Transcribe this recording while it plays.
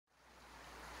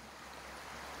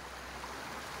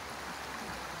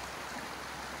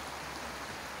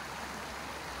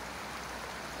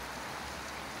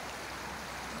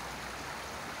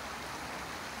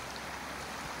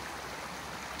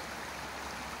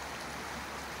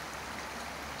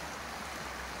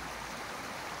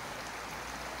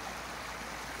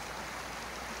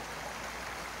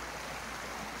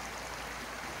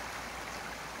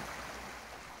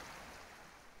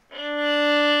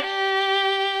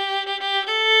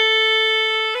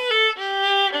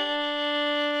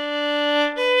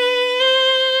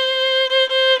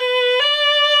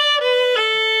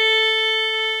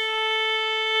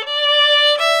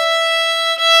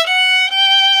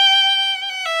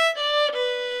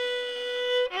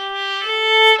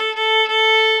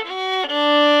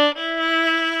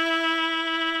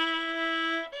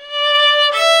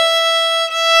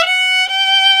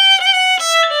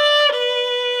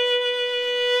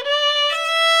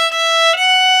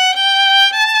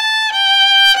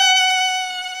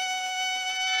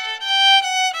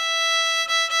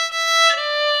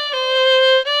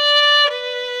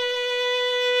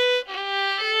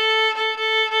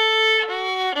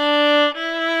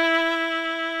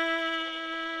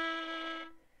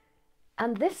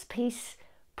And this piece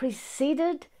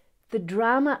preceded the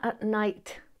drama at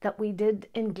night that we did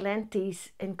in Glenties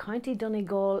in County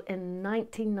Donegal in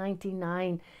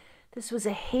 1999. This was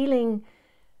a healing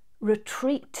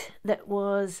retreat that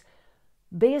was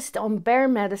based on bear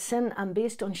medicine and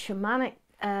based on shamanic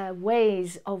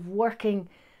ways of working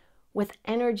with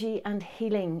energy and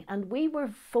healing. And we were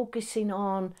focusing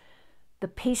on the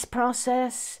peace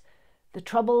process, the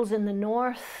troubles in the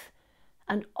north,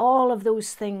 and all of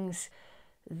those things.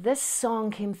 This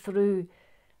song came through,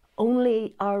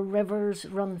 Only Our Rivers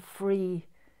Run Free.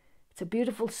 It's a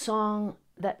beautiful song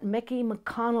that Mickey Mc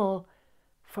Connell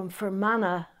from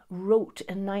Fermanagh wrote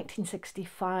in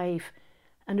 1965,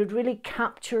 and it really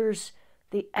captures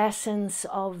the essence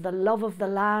of the love of the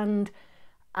land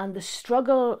and the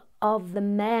struggle of the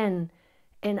men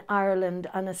in Ireland,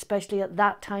 and especially at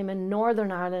that time in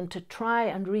Northern Ireland, to try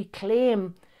and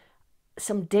reclaim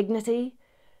some dignity,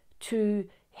 to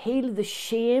heal the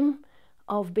shame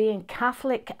of being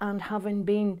Catholic and having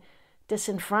been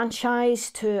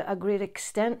disenfranchised to a great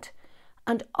extent,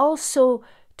 and also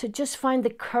to just find the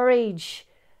courage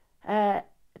to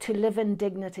live in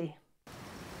dignity.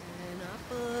 When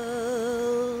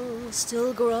apples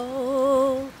still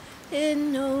grow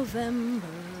in November,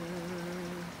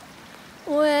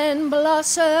 when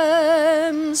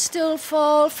blossoms still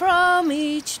fall from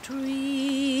each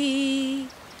tree,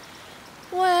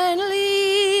 when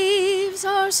leaves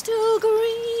are still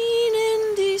green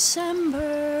in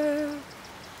December,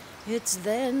 it's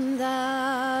then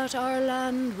that our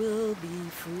land will be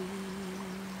free.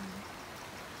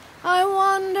 I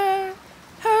wander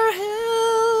her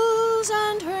hills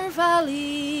and her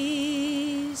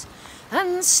valleys,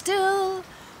 and still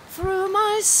through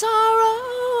my sorrow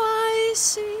I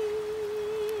see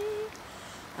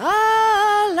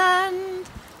a land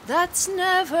that's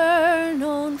never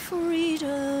known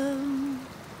freedom,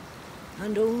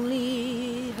 and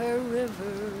only her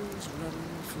rivers run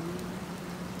free.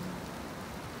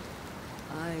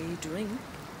 I drink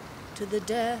to the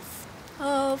death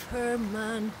of her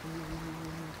manhood,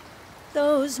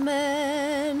 those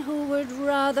men who would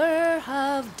rather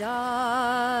have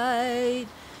died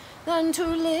than to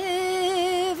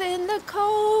live in the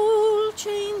cold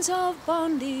chains of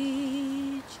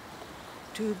bondage,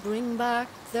 to bring back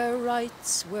their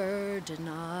rights were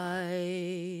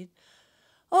denied.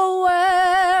 Oh,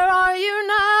 where are you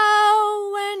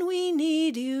now when we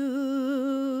need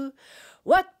you?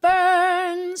 What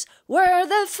burns where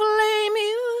the flame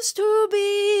used to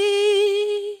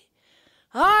be?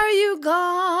 Are you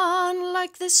gone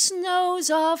like the snows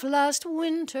of last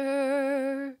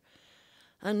winter?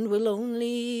 And will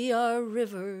only our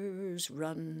rivers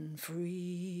run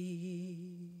free?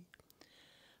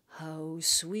 How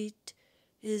sweet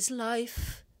is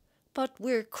life, but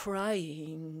we're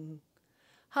crying.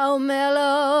 How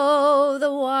mellow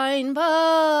the wine,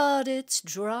 but it's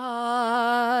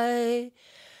dry.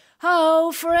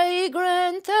 How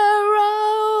fragrant the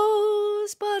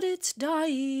rose, but it's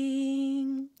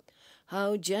dying.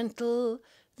 How gentle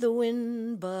the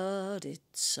wind, but it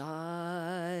sighs.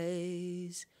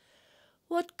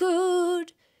 What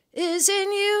good is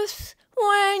in youth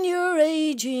when you're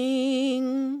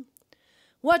aging?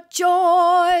 What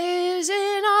joy is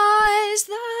in eyes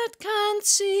that can't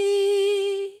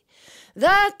see?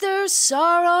 That there's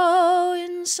sorrow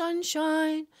in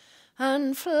sunshine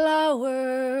and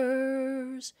flowers,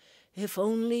 if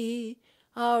only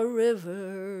our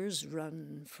rivers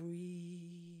run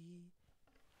free.